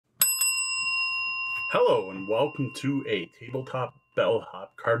Hello and welcome to a Tabletop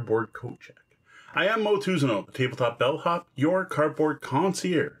Bellhop cardboard coat check. I am Mo Tuzano, the Tabletop Bellhop, your cardboard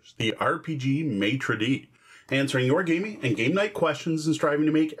concierge, the RPG maitre d', answering your gaming and game night questions and striving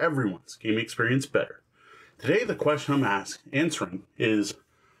to make everyone's game experience better. Today the question I'm answering is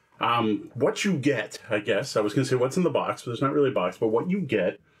what you get, I guess. I was going to say what's in the box, but there's not really a box, but what you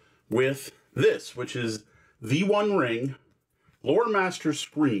get with this, which is the One Ring, Loremaster's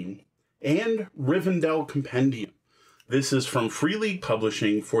screen, and Rivendell Compendium. This is from Free League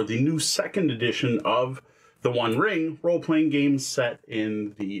Publishing for the new second edition of the One Ring role-playing game set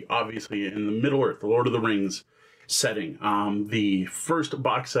in obviously in the Middle-earth, the Lord of the Rings setting. The first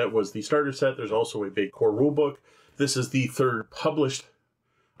box set was the starter set. There's also a big core rulebook. This is the third published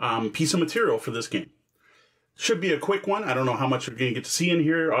piece of material for this game. Should be a quick one. I don't know how much you're going to get to see in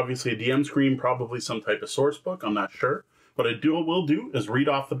here. Obviously a DM screen, probably some type of source book. I'm not sure. What I will do is read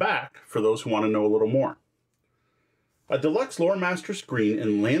off the back for those who want to know a little more. A deluxe Loremaster screen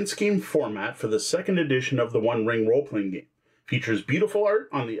in landscape format for the second edition of the One Ring role-playing game. Features beautiful art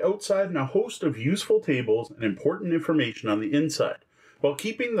on the outside and a host of useful tables and important information on the inside, while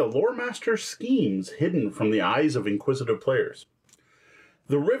keeping the Loremaster schemes hidden from the eyes of inquisitive players.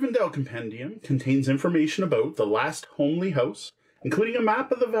 The Rivendell Compendium contains information about the last homely house, including a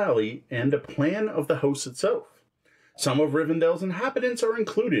map of the valley and a plan of the house itself. Some of Rivendell's inhabitants are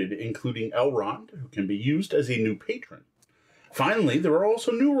included, including Elrond, who can be used as a new patron. Finally, there are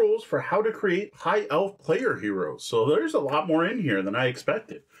also new rules for how to create high elf player heroes, so there's a lot more in here than I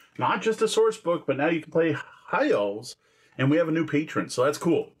expected. Not just a source book, but now you can play high elves, and we have a new patron, so that's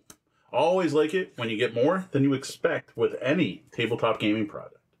cool. Always like it when you get more than you expect with any tabletop gaming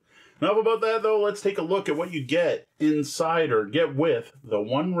product. Enough about that, though. Let's take a look at what you get inside or get with the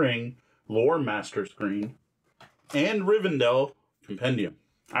One Ring Loremaster screen and Rivendell Compendium.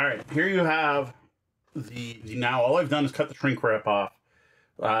 All right, here you have now all I've done is cut the shrink wrap off.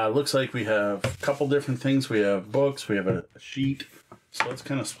 Looks like we have a couple different things. We have books, we have a sheet. So let's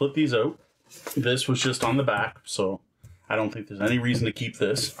kind of split these out. This was just on the back, so I don't think there's any reason to keep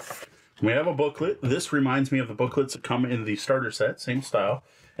this. We have a booklet. This reminds me of the booklets that come in the starter set, same style.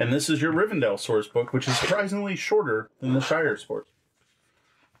 And this is your Rivendell source book, which is surprisingly shorter than the Shire source.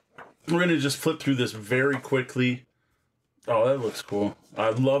 We're going to just flip through this very quickly. Oh, that looks cool. I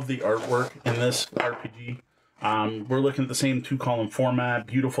love the artwork in this RPG. We're looking at the same two-column format,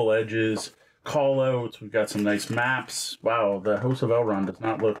 beautiful edges, call-outs. We've got some nice maps. Wow, the House of Elrond does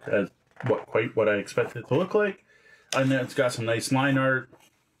not look as quite what I expected it to look like. And then it's got some nice line art.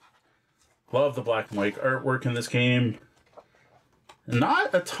 Love the black and white artwork in this game.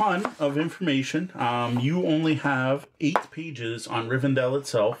 Not a ton of information. You only have 8 pages on Rivendell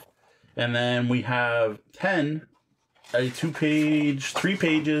itself. And then we have 3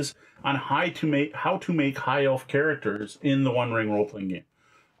 pages on how to make high elf characters in the One Ring role-playing game.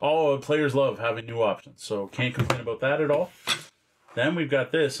 Oh, players love having new options, so can't complain about that at all. Then we've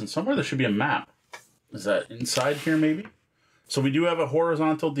got this, and somewhere there should be a map. Is that inside here, maybe? So we do have a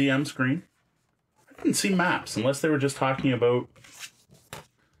horizontal DM screen. I didn't see maps, unless they were just talking about...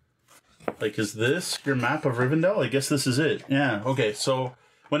 Like, is this your map of Rivendell? I guess this is it. Yeah, okay, so...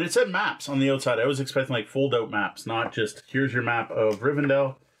 When it said maps on the outside, I was expecting like fold-out maps, not just here's your map of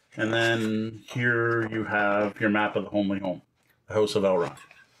Rivendell, and then here you have your map of the homely home, the House of Elrond.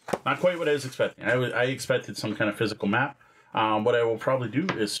 Not quite what I was expecting. I expected some kind of physical map. What I will probably do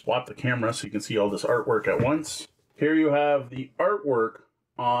is swap the camera so you can see all this artwork at once. Here you have the artwork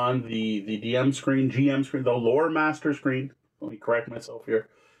on the DM screen, GM screen, the Loremaster screen. Let me correct myself here.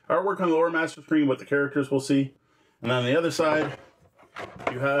 Artwork on the Loremaster screen, what the characters will see. And then on the other side,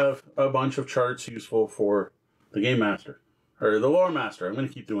 you have a bunch of charts useful for the Game Master, or the Loremaster. I'm going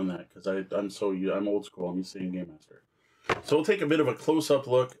to keep doing that because I'm old school. I'm used to saying Game Master. So we'll take a bit of a close-up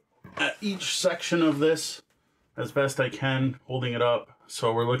look at each section of this as best I can, holding it up.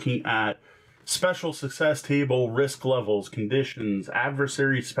 So we're looking at special success table, risk levels, conditions,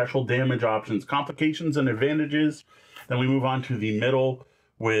 adversary special damage options, complications and advantages. Then we move on to the middle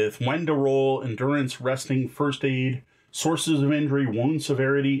with when to roll, endurance, resting, first aid, sources of injury, wound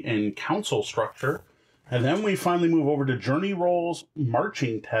severity, and council structure. And then we finally move over to journey rolls,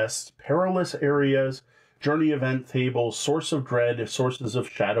 marching tests, perilous areas, journey event tables, source of dread, sources of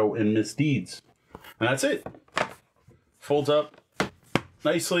shadow, and misdeeds. And that's it. Folds up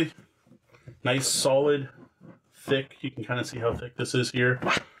nicely. Nice, solid, thick. You can kind of see how thick this is here.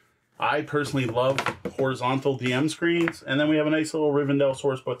 I personally love horizontal DM screens. And then we have a nice little Rivendell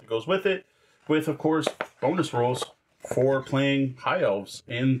source book that goes with it, with, of course, bonus rules for playing high elves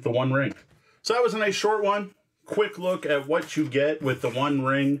in the One Ring. So that was a nice short one. Quick look at what you get with the One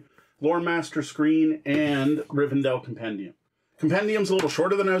Ring Loremaster screen, and Rivendell Compendium. Compendium's a little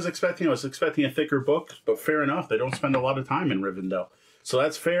shorter than I was expecting. I was expecting a thicker book, but fair enough. They don't spend a lot of time in Rivendell. So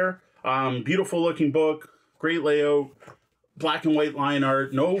that's fair. Beautiful looking book, great layout, black and white line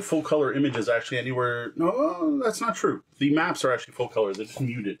art, no full color images actually anywhere. No, that's not true. The maps are actually full colors. They're just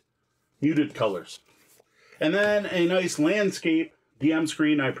muted colors. And then a nice landscape DM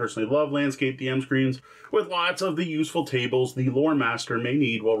screen. I personally love landscape DM screens with lots of the useful tables the Loremaster may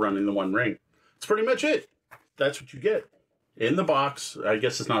need while running the One Ring. That's pretty much it. That's what you get. In the box, I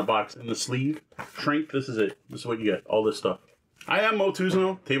guess it's not a box, in the sleeve, shrink, this is it. This is what you get, all this stuff. I am Mo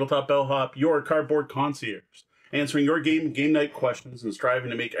Tuzano, Tabletop Bellhop, your cardboard concierge, answering your game night questions and striving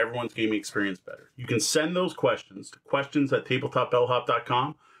to make everyone's gaming experience better. You can send those questions to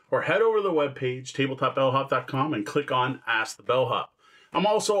questions@tabletopbellhop.com or head over to the webpage, tabletopbellhop.com, and click on Ask the Bellhop. I'm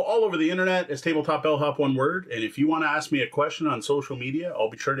also all over the internet as Tabletop Bellhop, one word, and if you want to ask me a question on social media, I'll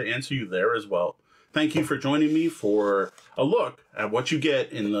be sure to answer you there as well. Thank you for joining me for a look at what you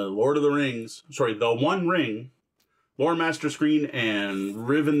get in the Lord of the Rings, sorry, the One Ring, Loremaster screen, and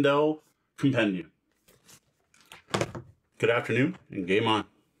Rivendell Compendium. Good afternoon, and game on.